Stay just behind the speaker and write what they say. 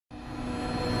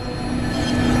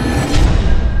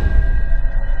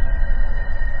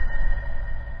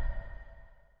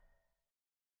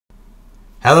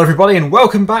Hello everybody and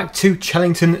welcome back to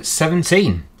Chellington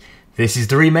 17. This is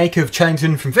the remake of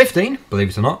Chellington from 15, believe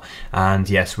it or not, and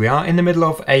yes, we are in the middle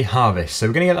of a harvest, so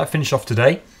we're going to get that finished off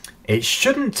today. It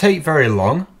shouldn't take very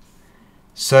long,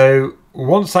 so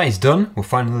once that is done, we'll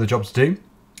find another job to do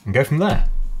and go from there.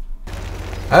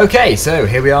 Okay, so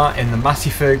here we are in the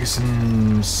Massey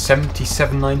Ferguson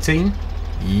 7719.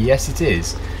 Yes, it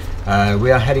is. We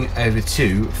are heading over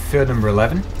to field number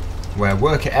 11, where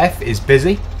worker F is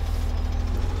busy.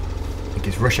 I think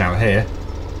it's rush hour here.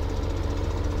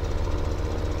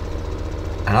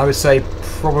 And I would say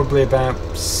probably about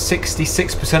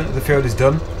 66% of the field is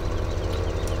done.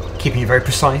 Keeping it very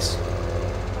precise.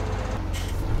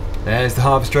 There's the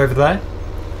harvester over there.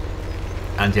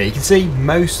 And yeah, you can see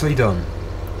mostly done.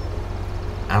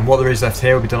 And what there is left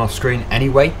here will be done off screen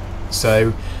anyway.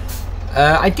 So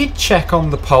I did check on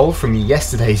the poll from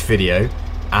yesterday's video,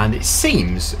 and it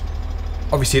seems,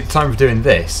 obviously at the time of doing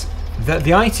this, that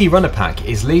the IT runner pack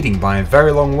is leading by a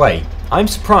very long way. I'm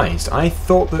surprised. I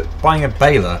thought that buying a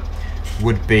baler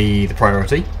would be the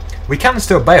priority. We can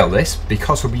still bale this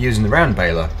because we'll be using the round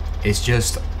baler. It's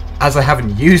just, as I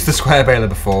haven't used the square baler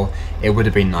before, it would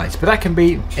have been nice. But that can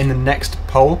be in the next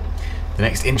poll, the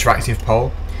next interactive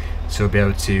poll. So we'll be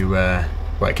able to,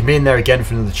 well, it can be in there again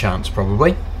for another chance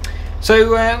probably.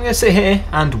 So I'm going to sit here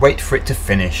and wait for it to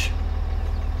finish.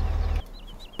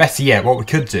 Better yet, what we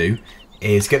could do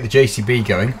is get the JCB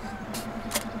going.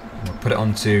 We'll put it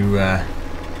onto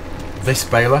this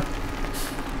baler.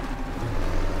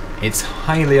 It's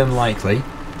highly unlikely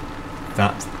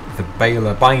that the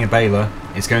baler, buying a baler,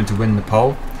 is going to win the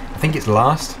poll. I think it's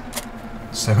last,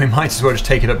 so we might as well just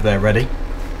take it up there ready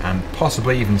and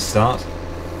possibly even start.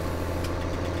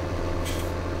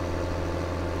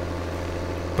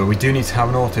 But we do need to have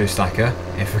an auto stacker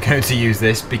if we're going to use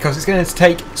this, because it's going to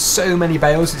take so many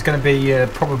bales. It's going to be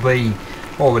probably,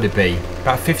 what would it be,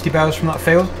 about 50 bales from that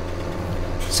field?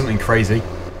 Something crazy.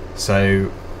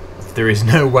 So there is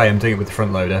no way I'm doing it with the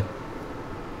front loader.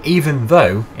 Even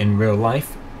though, in real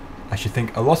life, I should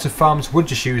think a lot of farms would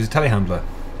just use a telehandler.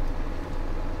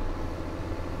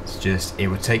 It's just, it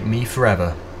would take me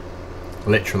forever.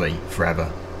 Literally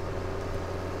forever.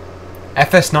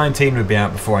 FS19 would be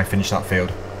out before I finish that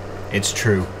field. It's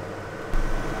true.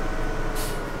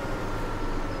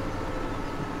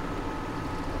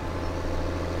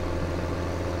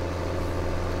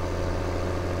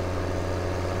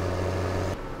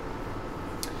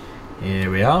 Here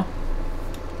we are.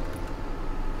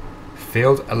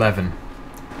 Field 11.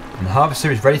 And the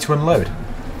harvester is ready to unload.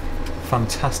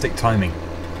 Fantastic timing.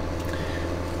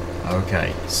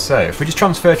 Okay, so if we just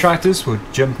transfer tractors, we'll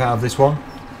jump out of this one,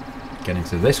 get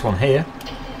into this one here.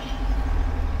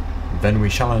 Then we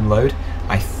shall unload.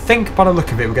 I think by the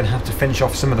look of it we're going to have to finish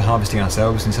off some of the harvesting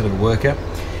ourselves instead of a worker,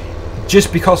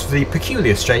 just because of the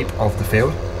peculiar shape of the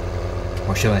field,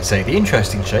 or shall I say the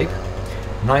interesting shape.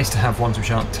 Nice to have ones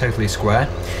which aren't totally square.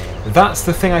 That's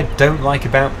the thing I don't like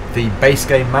about the base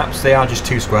game maps, they are just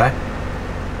too square.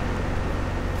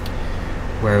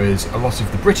 Whereas a lot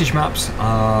of the British maps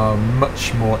are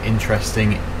much more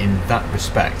interesting in that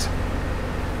respect.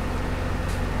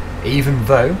 Even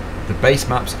though the base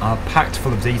maps are packed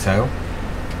full of detail,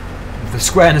 the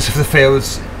squareness of the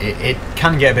fields, it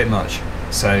can get a bit much.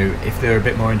 So if they're a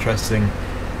bit more interesting,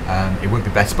 it would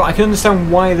be better. But I can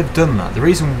understand why they've done that. The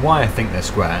reason why I think they're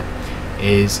square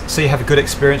is, say you have a good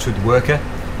experience with the worker.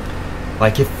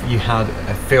 Like if you had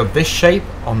a field this shape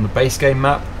on the base game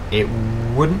map, it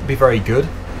wouldn't be very good,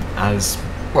 as,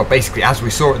 well, basically as we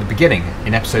saw at the beginning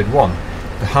in episode 1.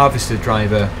 The harvester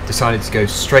driver decided to go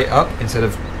straight up instead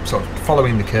of sort of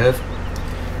following the curve.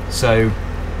 So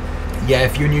yeah,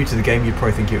 if you're new to the game you'd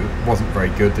probably think it wasn't very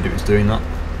good that it was doing that.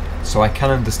 So I can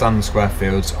understand the square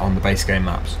fields on the base game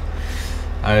maps.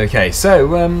 Okay,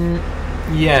 so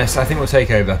yes, I think we'll take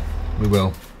over. We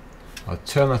will. I'll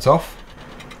turn that off.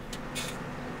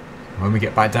 When we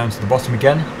get back down to the bottom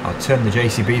again, I'll turn the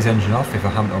JCB's engine off if I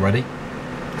haven't already.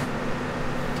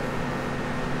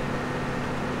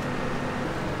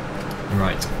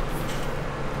 Right.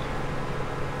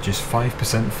 Just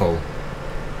 5% full.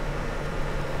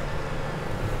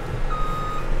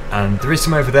 And there is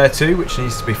some over there too, which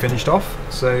needs to be finished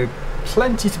off. So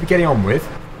plenty to be getting on with.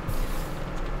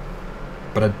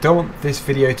 But I don't want this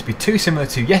video to be too similar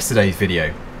to yesterday's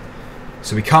video.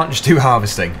 So we can't just do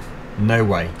harvesting. No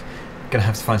way. Gonna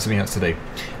have to find something else to do.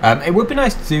 It would be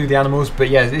nice to do the animals, but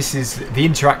yeah, this is the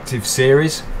interactive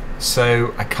series,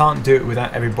 so I can't do it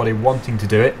without everybody wanting to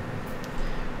do it.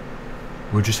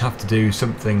 We'll just have to do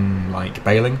something like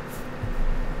baling.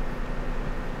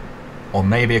 Or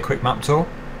maybe a quick map tour.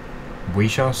 We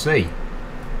shall see.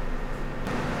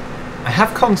 I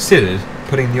have considered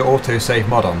putting the autosave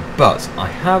mod on, but I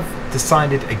have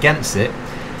decided against it,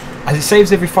 as it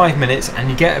saves every 5 minutes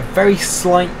and you get a very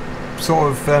slight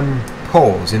sort of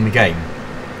pause in the game.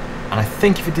 And I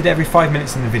think if it did every 5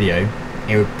 minutes in the video,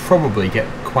 it would probably get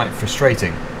quite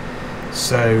frustrating.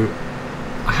 So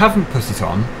I haven't put it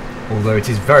on, although it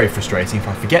is very frustrating if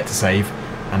I forget to save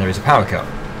and there is a power cut.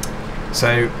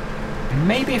 So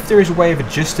maybe if there is a way of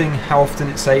adjusting how often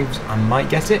it saves, I might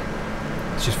get it.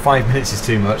 It's just 5 minutes is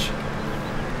too much.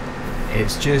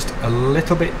 It's just a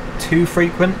little bit too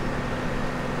frequent.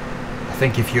 I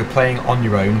think if you're playing on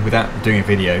your own without doing a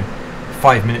video,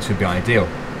 5 minutes would be ideal.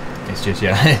 It's just,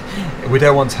 yeah, we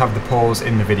don't want to have the pause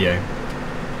in the video.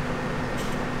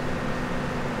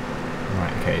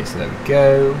 Right, okay, so there we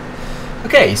go.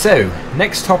 Okay, so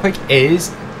next topic is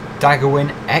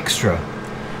Daggerwin Extra,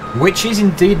 which is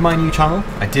indeed my new channel.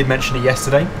 I did mention it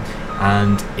yesterday,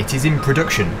 and it is in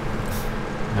production.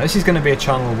 Now this is going to be a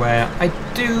channel where I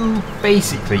do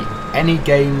basically any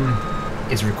game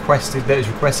is requested that is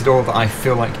requested or that I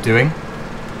feel like doing.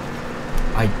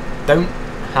 I don't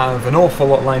have an awful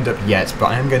lot lined up yet, but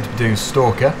I am going to be doing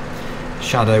Stalker,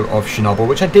 Shadow of Chernobyl,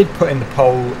 which I did put in the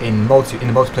poll in the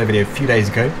multiplayer video a few days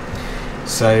ago.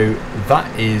 So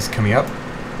that is coming up.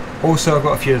 Also, I've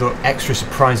got a few little extra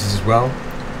surprises as well,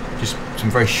 just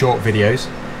some very short videos.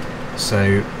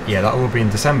 So yeah, that will be in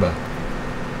December.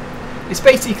 It's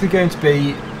basically going to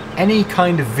be any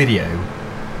kind of video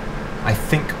I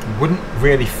think wouldn't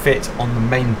really fit on the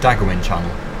main Daggerwin channel,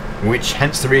 which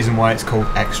hence the reason why it's called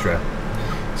Extra.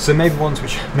 So maybe ones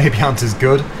which maybe aren't as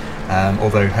good,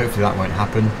 although hopefully that won't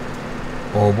happen,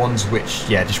 or ones which,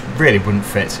 yeah, just really wouldn't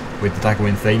fit with the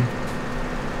Daggerwin theme.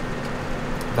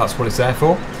 That's what it's there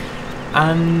for.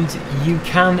 And you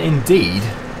can indeed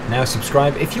now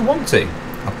subscribe if you want to.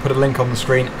 I'll put a link on the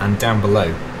screen and down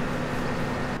below.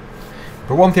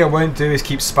 But one thing I won't do is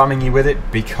keep spamming you with it,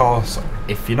 because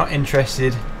if you're not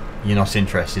interested, you're not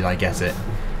interested, I get it.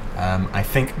 I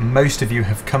think most of you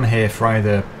have come here for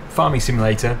either Farming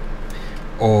Simulator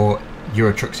or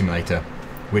Euro Truck Simulator,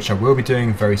 which I will be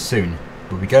doing very soon.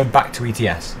 We'll be going back to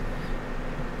ETS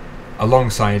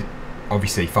alongside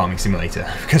obviously Farming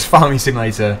Simulator, because Farming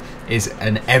Simulator is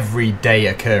an everyday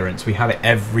occurrence. We have it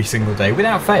every single day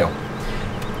without fail,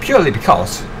 purely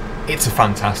because it's a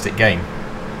fantastic game.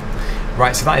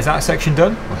 Right, so that is that section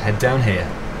done. We'll head down here.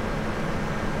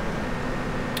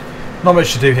 Not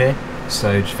much to do here,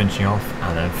 so just finishing off,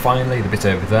 and then finally the bit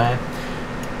over there.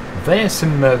 There's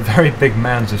some very big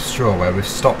mounds of straw where we've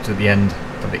stopped at the end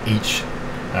of each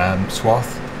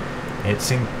swath. It's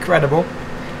incredible.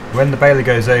 When the baler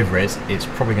goes over it, it's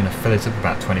probably going to fill it up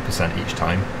about 20% each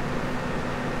time.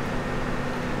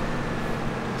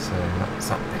 So that's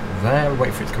that bit there. We'll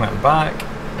wait for it to come out the back,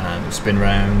 and we'll spin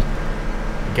round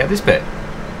and get this bit.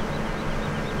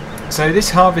 So this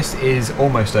harvest is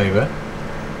almost over.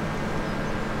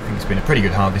 I think it's been a pretty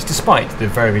good harvest, despite the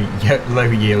very low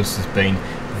yields. Has been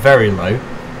very low.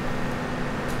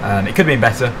 It could have been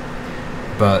better,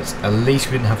 but at least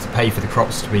we didn't have to pay for the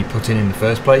crops to be put in the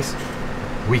first place.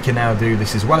 We can now do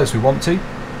this as well as we want to,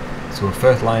 so we'll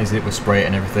fertilise it, we'll spray it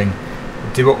and everything,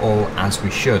 we'll do it all as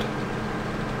we should.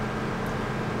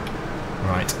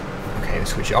 Right, okay, we'll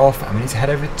switch it off and we need to head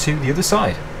over to the other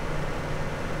side.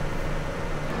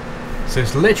 So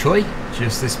it's literally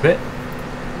just this bit.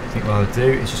 I think what I'll do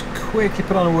is just quickly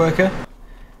put on a worker,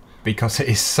 because it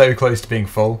is so close to being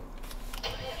full.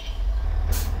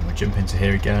 And we'll jump into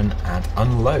here again and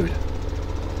unload.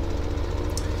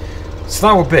 So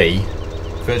that will be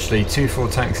virtually 2 full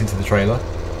tanks into the trailer.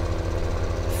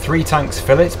 3 tanks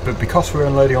fill it, but because we're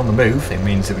unloading on the move, it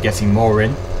means that we're getting more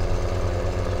in.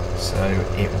 So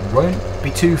it won't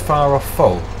be too far off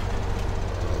full.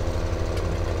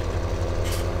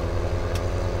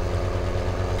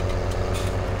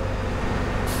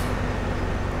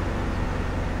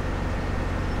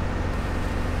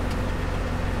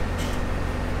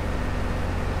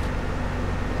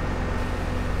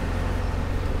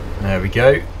 There we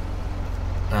go.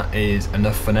 That is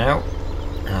enough for now.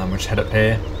 We'll just head up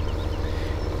here,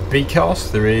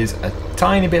 because there is a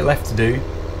tiny bit left to do.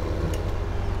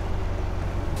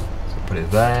 So put it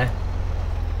there.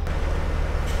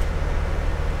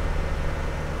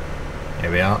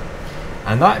 Here we are.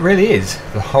 And that really is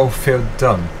the whole field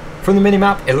done. From the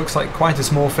minimap it looks like quite a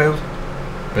small field,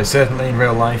 but certainly in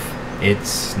real life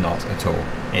it's not at all.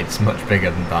 It's much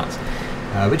bigger than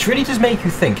that. Which really does make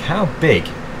you think, how big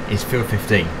is field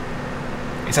 15?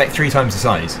 It's like 3 times the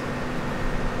size.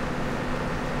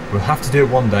 We'll have to do it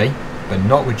one day, but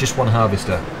not with just one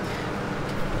harvester,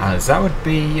 as that would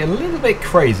be a little bit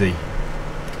crazy.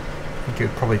 I think it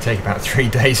would probably take about 3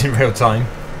 days in real time.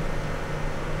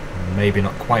 maybe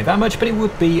not quite that much, but it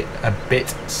would be a bit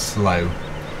slow,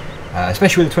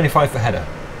 especially with a 25-foot header.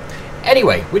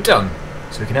 Anyway, we're done,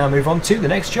 so we can now move on to the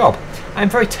next job. I'm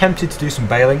very tempted to do some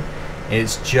baling.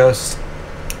 It's just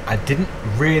I didn't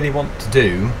really want to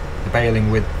do the baling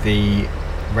with the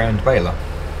round baler,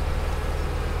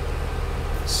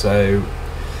 so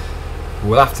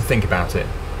we'll have to think about it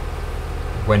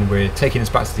when we're taking this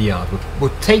back to the yard.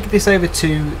 We'll take this over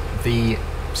to the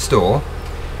store,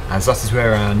 as that is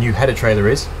where our new header trailer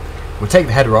is. We'll take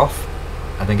the header off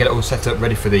and then get it all set up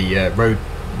ready for the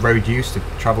road use, to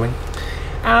travelling.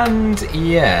 And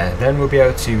yeah, then we'll be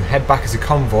able to head back as a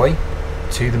convoy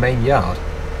to the main yard.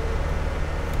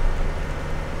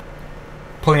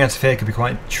 Pulling out of here could be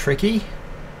quite tricky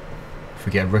if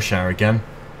we get a rush hour again.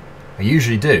 I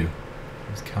usually do.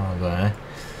 There's a car there.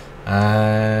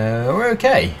 We're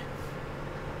okay.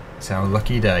 It's our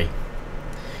lucky day.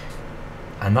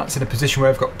 And that's in a position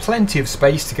where I've got plenty of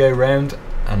space to go around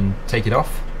and take it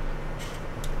off.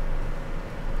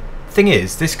 Thing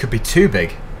is, this could be too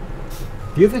big.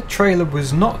 The other trailer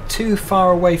was not too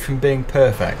far away from being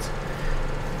perfect,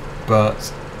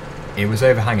 but it was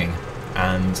overhanging,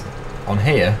 and on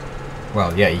here,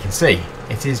 well, yeah, you can see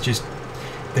it is just,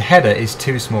 the header is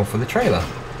too small for the trailer,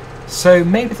 so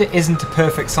maybe there isn't a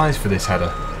perfect size for this header.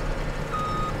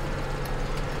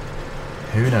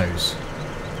 Who knows?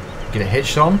 Get it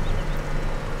hitched on,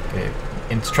 get it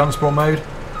into transport mode,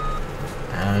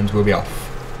 and we'll be off.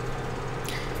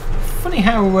 Funny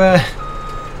how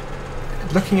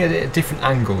looking at it at a different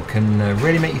angle can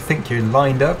really make you think you're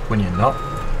lined up when you're not.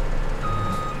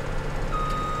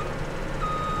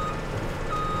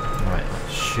 Right, that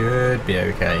should be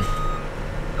okay.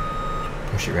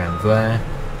 Push it around there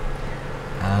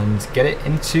and get it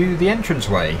into the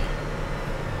entranceway.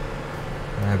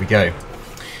 There we go.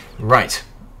 Right,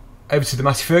 over to the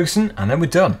Massey Ferguson and then we're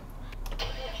done.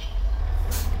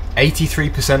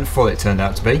 83% full it turned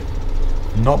out to be.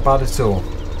 Not bad at all.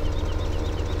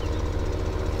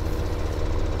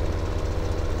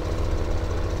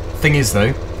 Thing is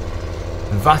though,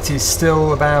 that is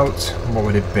still about, what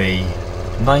would it be,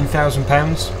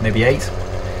 £9,000, maybe 8,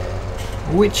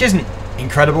 which isn't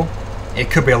incredible.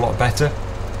 It could be a lot better,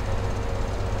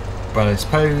 but I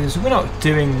suppose we're not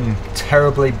doing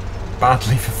terribly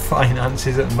badly for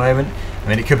finances at the moment. I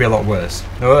mean, it could be a lot worse.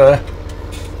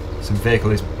 Some vehicle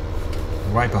is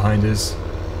right behind us.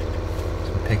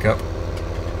 Some pickup.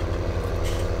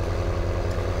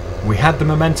 We had the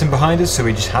momentum behind us, so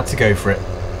we just had to go for it.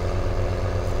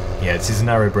 Yeah, this is a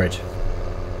narrow bridge.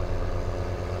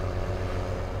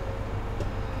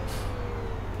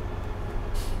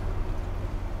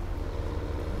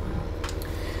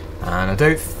 And I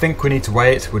don't think we need to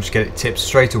weigh it, we'll just get it tipped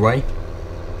straight away.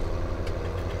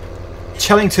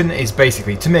 Chellington is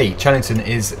basically, to me, Chellington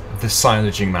is the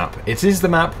silaging map. It is the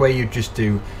map where you just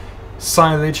do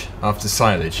silage after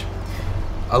silage.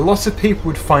 A lot of people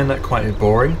would find that quite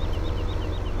boring,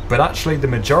 but actually the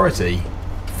majority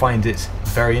find it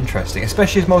very interesting,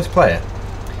 especially as multiplayer.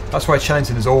 That's why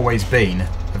Chellington has always been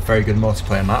a very good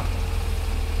multiplayer map.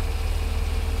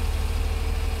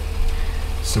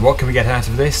 So what can we get out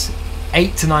of this?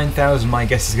 8,000 to 9,000 my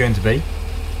guess is going to be.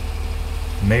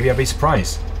 Maybe I'll be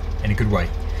surprised in a good way.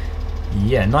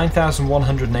 Yeah,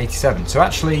 9,187, so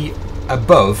actually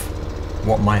above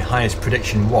what my highest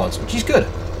prediction was, which is good.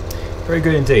 Very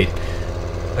good indeed.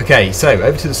 Okay, so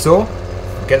over to the store.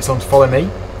 Get someone to follow me.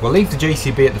 We'll leave the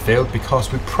JCB at the field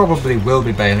because we probably will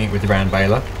be baling it with the round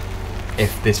baler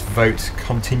if this vote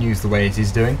continues the way it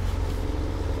is doing.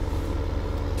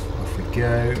 Off we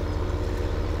go.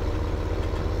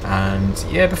 And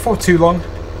yeah, before too long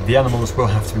the animals will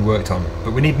have to be worked on,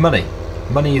 but we need money.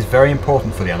 Money is very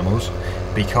important for the animals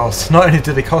because not only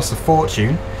do they cost a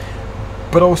fortune,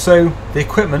 but also the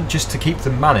equipment just to keep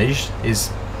them managed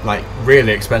is like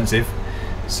really expensive,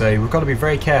 so we've got to be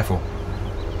very careful.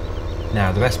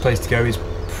 Now the best place to go is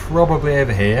probably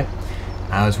over here,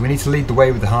 as we need to lead the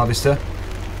way with the harvester.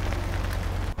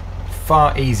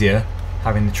 Far easier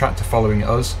having the tractor following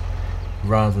us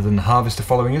rather than the harvester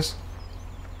following us.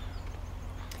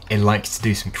 It likes to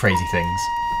do some crazy things.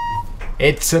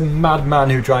 It's a madman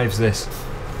who drives this.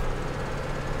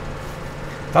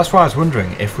 That's why I was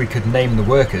wondering if we could name the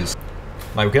workers.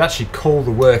 Like we could actually call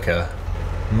the worker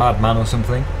Madman or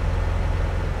something.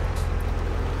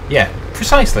 Yeah,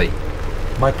 precisely.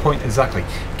 My point exactly.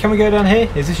 Can we go down here?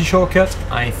 Is this a shortcut?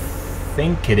 I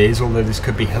think it is, although this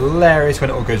could be hilarious when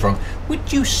it all goes wrong.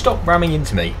 Would you stop ramming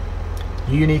into me?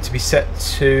 You need to be set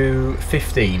to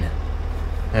 15.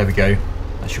 There we go.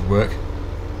 That should work.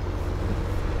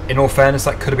 In all fairness,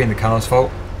 that could have been the car's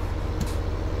fault.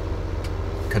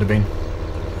 Could have been.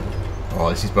 Oh,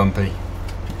 this is bumpy.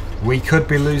 We could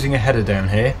be losing a header down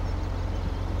here.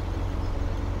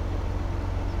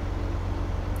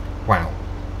 Wow.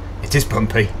 It is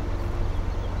bumpy.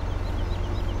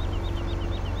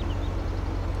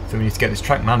 So we need to get this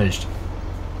track managed.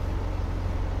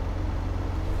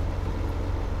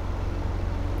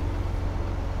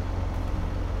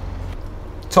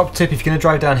 Top tip, if you're going to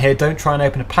drive down here, don't try and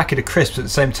open a packet of crisps at the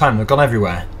same time. They've gone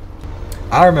everywhere.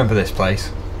 I remember this place.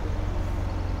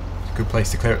 It's a good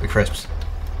place to clear up the crisps.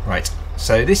 Right,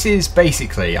 so this is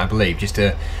basically, I believe, just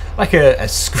like a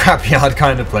scrapyard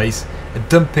kind of place. A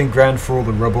dumping ground for all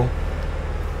the rubble.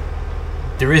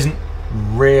 There isn't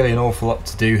really an awful lot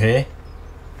to do here.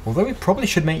 Although we probably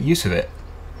should make use of it.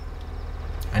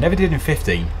 I never did in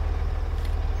 15.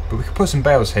 But we could put some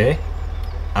bales here.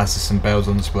 As there's some bales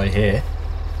on display here.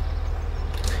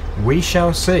 We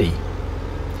shall see.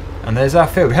 And there's our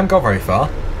field. We haven't got very far.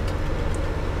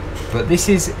 But this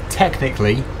is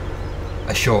technically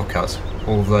a shortcut.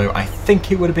 Although I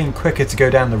think it would have been quicker to go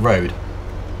down the road.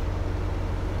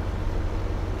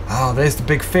 Oh, there's the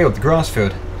big field, the grass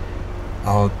field.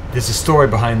 Oh, there's a story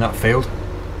behind that field.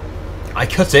 I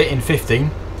cut it in 15.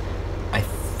 I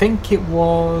think it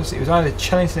was either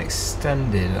Chellington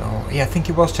Extended or... Yeah, I think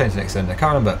it was Chellington Extended. I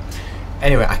can't remember.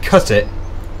 Anyway, I cut it.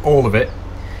 All of it.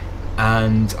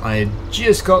 And I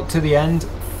just got to the end,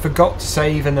 forgot to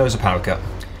save, and there was a power cut.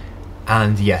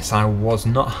 And yes, I was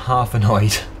not half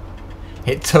annoyed.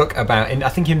 It took about, I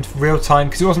think in real time,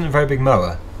 because it wasn't a very big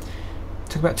mower, it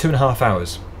took about 2.5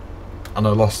 hours. And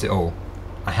I lost it all.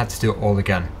 I had to do it all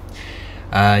again.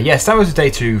 Yes, that was a day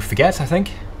to forget, I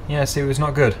think. Yes, it was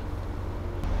not good.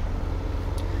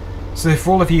 So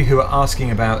for all of you who are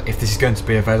asking about if this is going to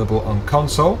be available on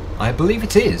console, I believe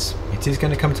it is. It is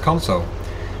going to come to console.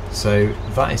 So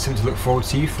that is something to look forward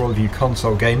to for all of you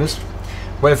console gamers.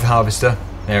 Wait for the harvester.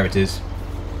 There it is.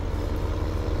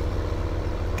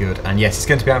 Good. And yes, it's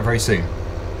going to be out very soon.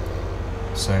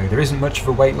 So there isn't much of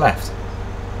a wait left.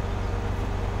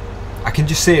 I can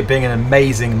just see it being an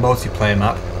amazing multiplayer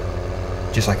map.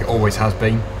 Just like it always has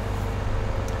been.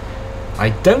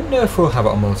 I don't know if we'll have it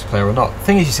on multiplayer or not. The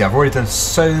thing is, you see, I've already done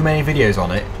so many videos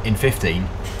on it in 15.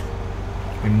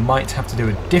 We might have to do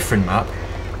a different map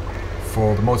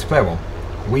for the multiplayer one.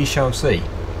 We shall see.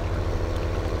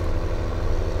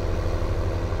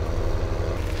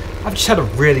 I've just had a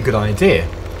really good idea.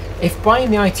 If buying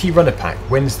the IT runner pack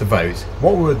wins the vote,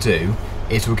 what we'll do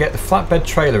is we'll get the flatbed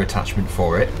trailer attachment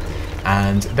for it,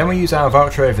 and then we'll use our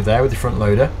voucher over there with the front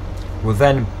loader. We'll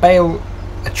then bale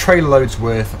a trailer load's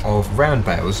worth of round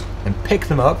bales, then pick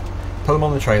them up, put them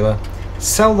on the trailer,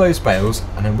 sell those bales,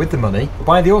 and then with the money,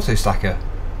 buy the auto stacker.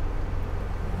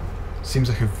 Seems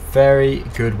like a very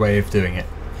good way of doing it.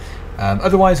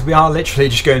 Otherwise, we are literally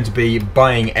just going to be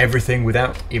buying everything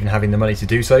without even having the money to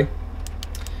do so.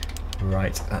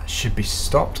 Right, that should be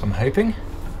stopped, I'm hoping.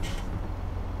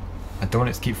 I don't want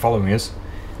it to keep following us.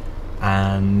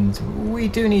 And we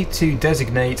do need to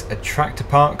designate a tractor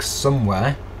park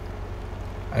somewhere.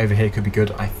 Over here could be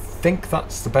good. I think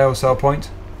that's the bale sell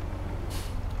point.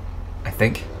 I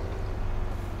think.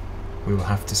 We will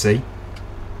have to see.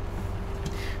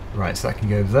 Right, so that can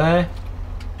go there.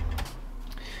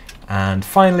 And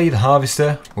finally the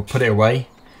harvester, we'll put it away.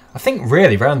 I think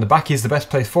really round the back is the best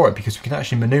place for it because we can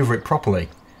actually manoeuvre it properly.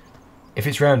 If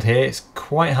it's round here, it's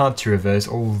quite hard to reverse,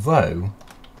 although...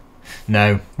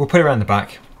 No, we'll put it around the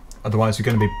back. Otherwise we're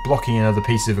going to be blocking in other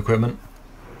pieces of equipment.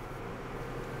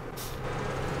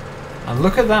 And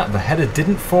look at that, the header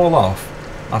didn't fall off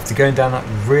after going down that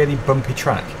really bumpy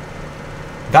track.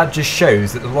 That just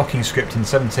shows that the locking script in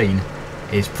 17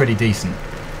 is pretty decent.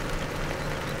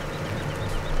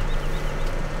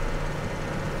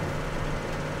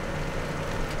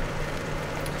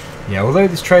 Yeah, although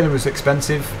this trailer was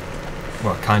expensive,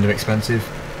 well, kind of expensive,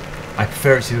 I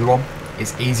prefer it to the other one.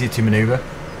 It's easier to manoeuvre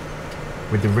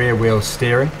with the rear wheel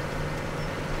steering.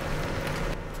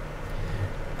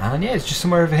 And yeah, it's just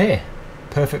somewhere over here.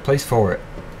 Perfect place for it.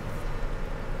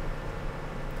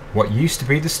 What used to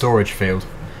be the storage field.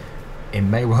 It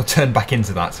may well turn back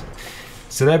into that.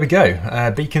 So there we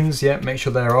go. Beacons, yeah, make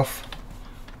sure they're off.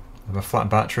 Have a flat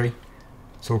battery.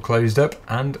 It's all closed up,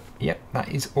 and yep, that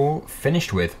is all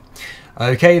finished with.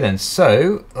 Okay then,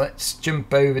 so let's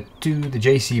jump over to the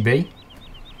JCB.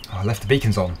 Oh, I left the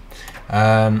beacons on.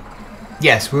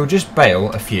 Yes, we'll just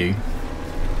bail a few.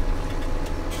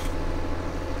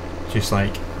 Just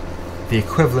like the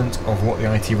equivalent of what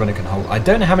the IT runner can hold. I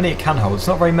don't know how many it can hold, it's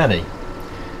not very many.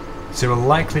 So it will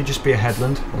likely just be a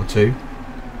headland or two.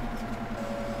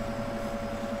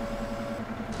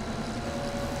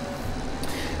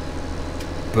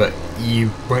 But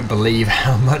you won't believe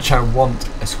how much I want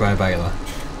a square baler.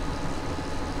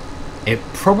 It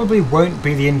probably won't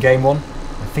be the in-game one.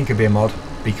 I think it'll be a mod,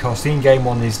 because the in-game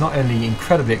one is not only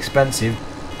incredibly expensive,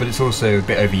 but it's also a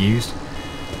bit overused.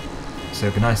 So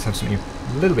it'd be nice to have something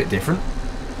a little bit different.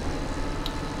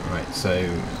 Right, so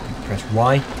press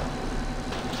Y.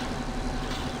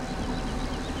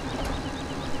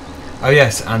 Oh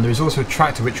yes, and there is also a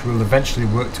tractor which we'll eventually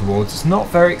work towards. It's not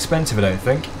very expensive, I don't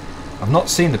think. I've not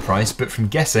seen the price, but from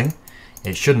guessing,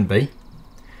 it shouldn't be.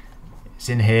 It's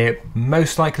in here,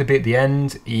 most likely be at the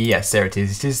end. Yes, there it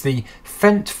is. It is the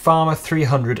Fendt Farmer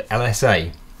 300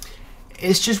 LSA.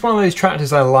 It's just one of those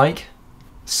tractors I like,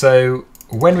 so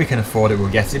when we can afford it, we'll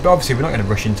get it. But obviously, we're not going to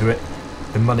rush into it.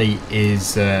 The money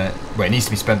is, well, it needs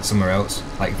to be spent somewhere else,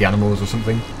 like the animals or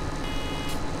something.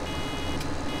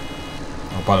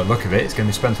 Or by the look of it, it's going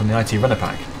to be spent on the IT runner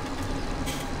pack.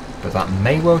 But that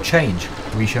may well change.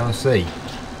 We shall see.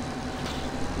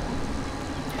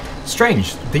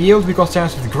 Strange, the yield we got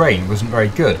out of the grain wasn't very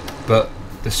good, but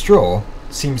the straw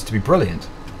seems to be brilliant.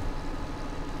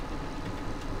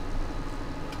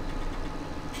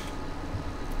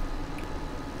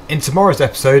 In tomorrow's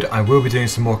episode, I will be doing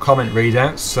some more comment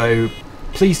readouts, so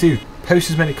please do post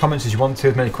as many comments as you want to,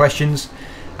 as many questions,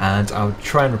 and I'll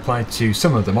try and reply to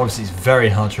some of them. Obviously, it's very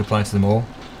hard to reply to them all.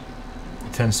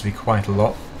 It tends to be quite a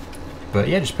lot. But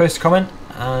yeah, just post a comment,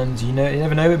 and you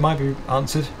never know, it might be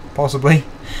answered, possibly.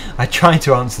 I try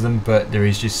to answer them, but there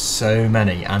is just so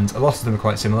many, and a lot of them are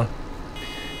quite similar.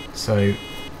 So,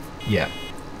 yeah,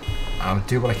 I'll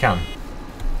do what I can.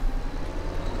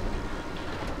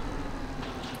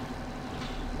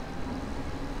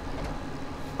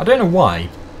 I don't know why,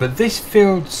 but this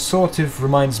field sort of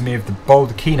reminds me of the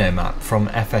Baldacchino map from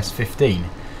FS15.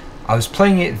 I was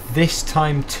playing it this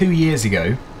time 2 years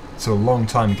ago, so a long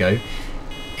time ago.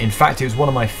 In fact, it was one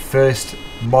of my first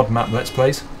mod map Let's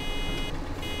Plays.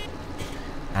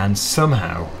 And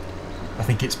somehow, I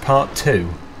think it's part 2,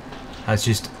 has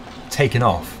just taken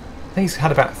off. I think it's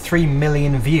had about 3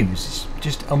 million views. It's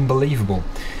just unbelievable.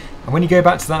 And when you go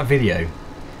back to that video,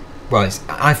 well,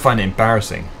 I find it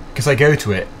embarrassing, because I go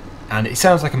to it and it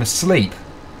sounds like I'm asleep.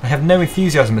 I have no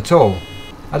enthusiasm at all.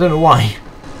 I don't know why.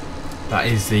 That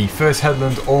is the first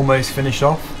headland almost finished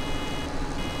off.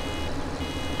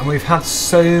 And we've had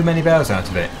so many bales out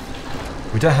of it.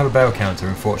 We don't have a bale counter,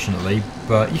 unfortunately,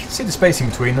 but you can see the spacing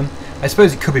between them. I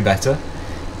suppose it could be better,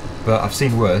 but I've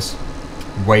seen worse.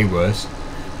 Way worse.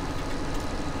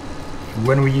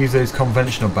 When we use those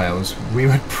conventional bales, we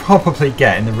would probably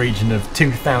get in the region of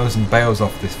 2,000 bales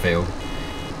off this field.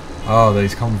 Oh,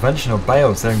 those conventional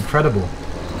bales, they're incredible.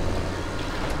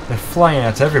 They're flying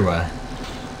out everywhere.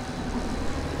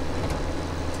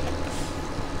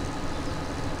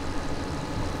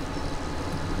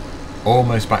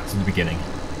 Almost back to the beginning.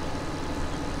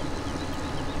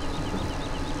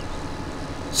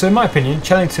 So in my opinion,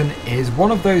 Chellington is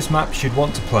one of those maps you'd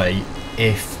want to play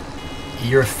if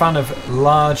you're a fan of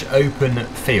large open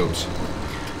fields.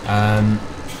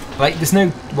 Like there's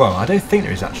no, well, I don't think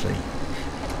there is actually.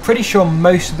 Pretty sure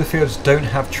most of the fields don't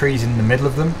have trees in the middle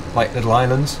of them, like little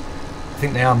islands. I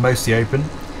think they are mostly open.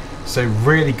 So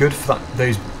really good for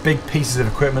those big pieces of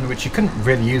equipment which you couldn't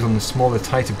really use on the smaller,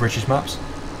 tighter British maps.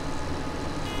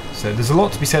 So there's a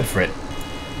lot to be said for it.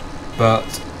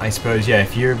 But I suppose, yeah,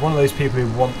 if you're one of those people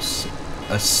who wants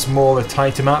a smaller,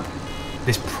 tighter map,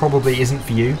 this probably isn't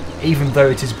for you, even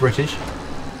though it is British.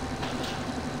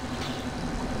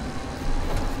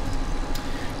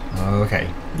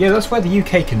 Okay, yeah, that's where the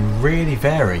UK can really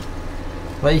vary.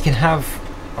 Like you can have,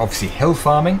 obviously, hill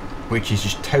farming, which is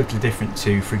just totally different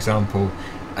to, for example,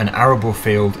 an arable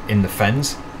field in the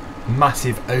Fens.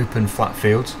 Massive open flat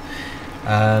fields.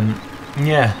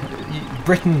 Yeah,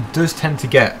 Britain does tend to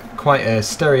get quite a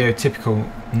stereotypical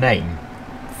name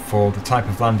for the type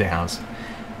of land it has,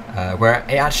 where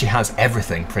it actually has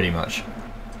everything pretty much.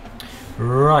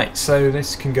 Right, so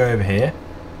this can go over here,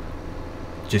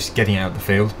 just getting out of the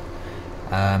field.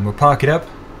 We'll park it up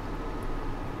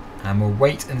and we'll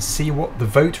wait and see what the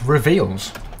vote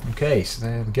reveals. Okay, so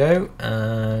there we go,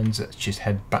 and let's just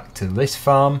head back to this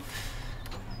farm.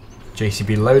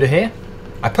 JCB loader here.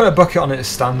 I put a bucket on it as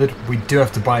standard. We do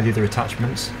have to buy the other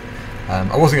attachments.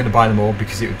 I wasn't going to buy them all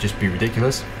because it would just be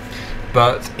ridiculous.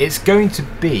 But it's going to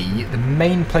be, the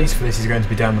main place for this is going to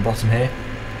be down the bottom here.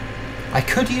 I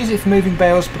could use it for moving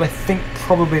bales, but I think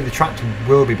probably the tractor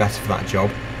will be better for that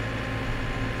job.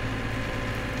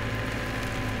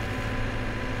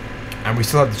 And we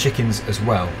still have the chickens as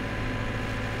well.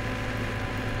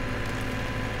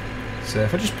 So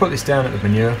if I just put this down at the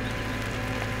manure,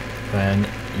 then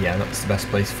yeah, that's the best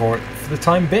place for it for the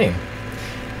time being.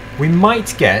 We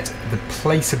might get the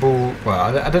placeable,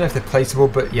 well, I don't know if they're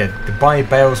placeable, but yeah, the buy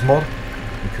bales mod.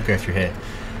 We could go through here.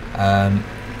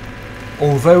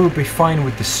 Although we'll be fine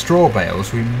with the straw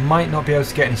bales, we might not be able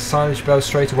to get any silage bales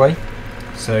straight away.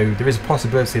 So there is a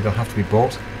possibility they'll have to be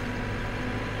bought.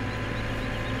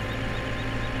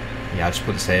 Yeah, I'll just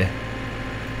put this here.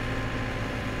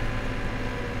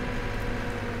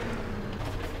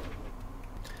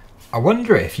 I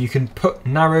wonder if you can put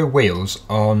narrow wheels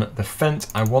on the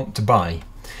Fendt I want to buy,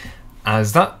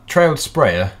 as that trailed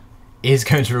sprayer is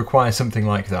going to require something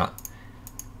like that.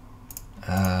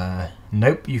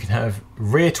 Nope, you can have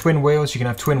rear twin wheels, you can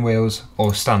have twin wheels,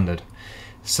 or standard.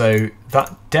 So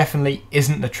that definitely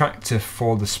isn't the tractor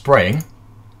for the spraying.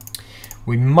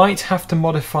 We might have to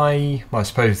modify, well, I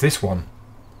suppose this one.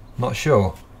 Not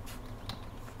sure.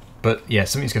 But yeah,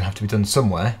 something's going to have to be done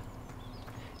somewhere.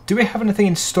 Do we have anything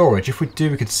in storage? If we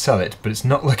do, we could sell it, but it's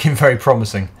not looking very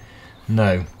promising.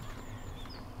 No.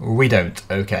 We don't.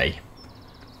 Okay.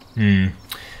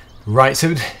 Right,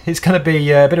 so it's going to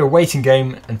be a bit of a waiting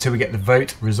game until we get the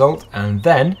vote result, and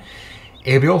then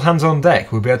it'll be all hands on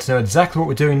deck. We'll be able to know exactly what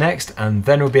we're doing next, and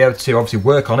then we'll be able to obviously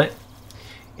work on it.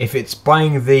 If it's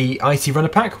buying the IT runner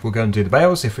pack, we'll go and do the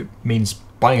bales. If it means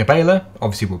buying a baler,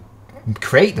 obviously we'll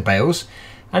create the bales.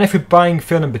 And if we're buying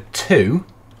field number 2,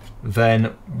 then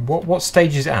what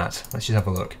stage is it at? Let's just have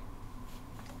a look.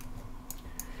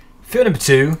 Field number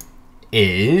 2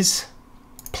 is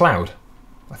ploughed,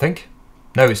 I think.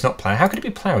 No, it's not ploughed. How could it be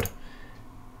ploughed?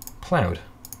 Ploughed.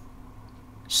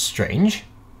 Strange.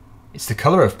 It's the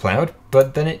colour of ploughed,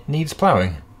 but then it needs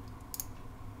ploughing.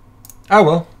 Oh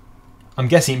well. I'm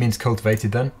guessing it means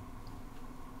cultivated then.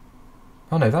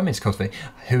 Oh no, that means cultivated.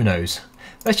 Who knows?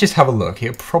 Let's just have a look.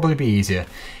 It'll probably be easier.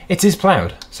 It is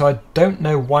ploughed, so I don't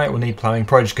know why it will need ploughing,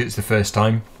 probably just because it's the first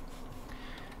time.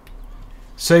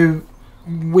 So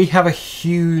we have a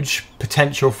huge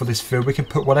potential for this field. We can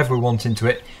put whatever we want into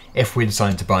it if we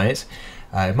decide to buy it.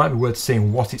 It might be worth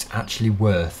seeing what it's actually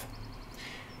worth.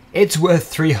 It's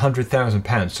worth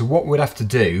 £300,000, so what we'd have to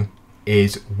do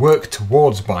is work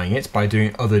towards buying it by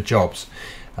doing other jobs.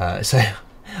 So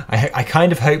I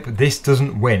kind of hope this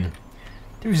doesn't win.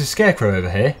 There is a scarecrow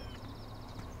over here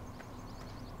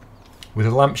with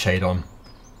a lampshade on.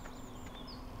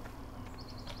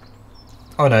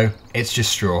 Oh no, it's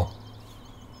just straw.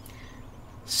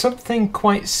 Something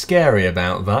quite scary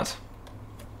about that.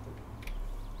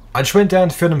 I just went down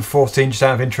to field number 14 just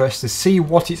out of interest to see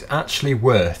what it's actually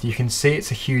worth. You can see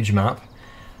it's a huge map.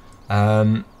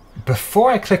 Before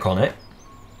I click on it,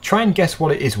 try and guess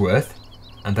what it is worth,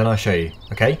 and then I'll show you,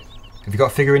 okay? Have you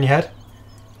got a figure in your head?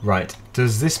 Right,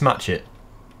 does this match it?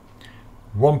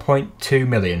 1.2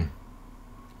 million,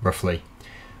 roughly.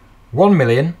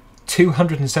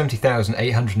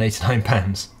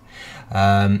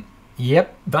 £1,270,889.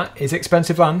 Yep, that is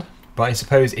expensive land, but I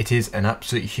suppose it is an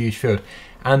absolutely huge field.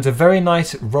 And a very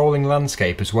nice rolling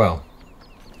landscape as well.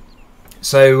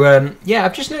 So, yeah,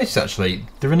 I've just noticed actually,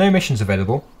 there are no missions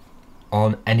available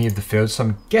on any of the fields, so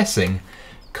I'm guessing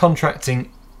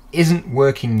contracting isn't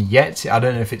working yet. I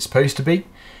don't know if it's supposed to be,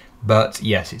 but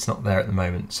yes, it's not there at the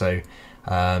moment. So, yeah,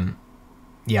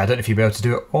 I don't know if you'll be able to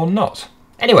do it or not.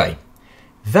 Anyway,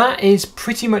 that is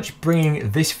pretty much bringing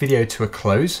this video to a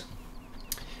close.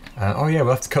 Oh yeah,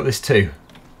 we'll have to cut this too.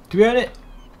 Do we own it?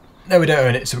 No, we don't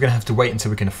own it, so we're going to have to wait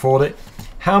until we can afford it.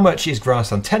 How much is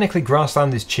grassland? Technically,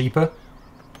 grassland is cheaper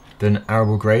than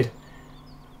arable grade.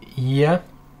 Yeah,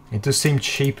 it does seem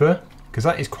cheaper, because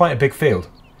that is quite a big field.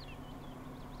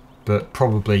 But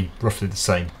probably roughly the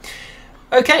same.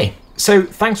 Okay, so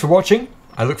thanks for watching.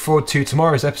 I look forward to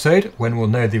tomorrow's episode when we'll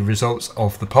know the results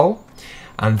of the poll.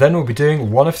 And then we'll be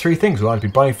doing one of 3 things. We'll either be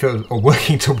buying field, or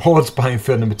working towards buying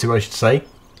field number 2, I should say.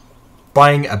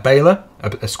 Buying a baler,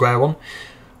 a square one.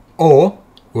 Or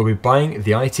we'll be buying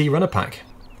the IT runner pack.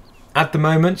 At the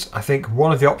moment, I think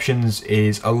one of the options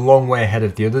is a long way ahead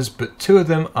of the others, but 2 of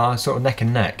them are sort of neck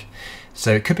and neck.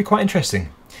 So it could be quite interesting.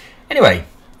 Anyway,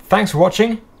 thanks for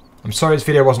watching. I'm sorry this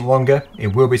video wasn't longer.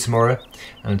 It will be tomorrow.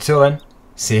 And until then,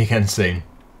 see you again soon.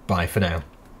 Bye for now.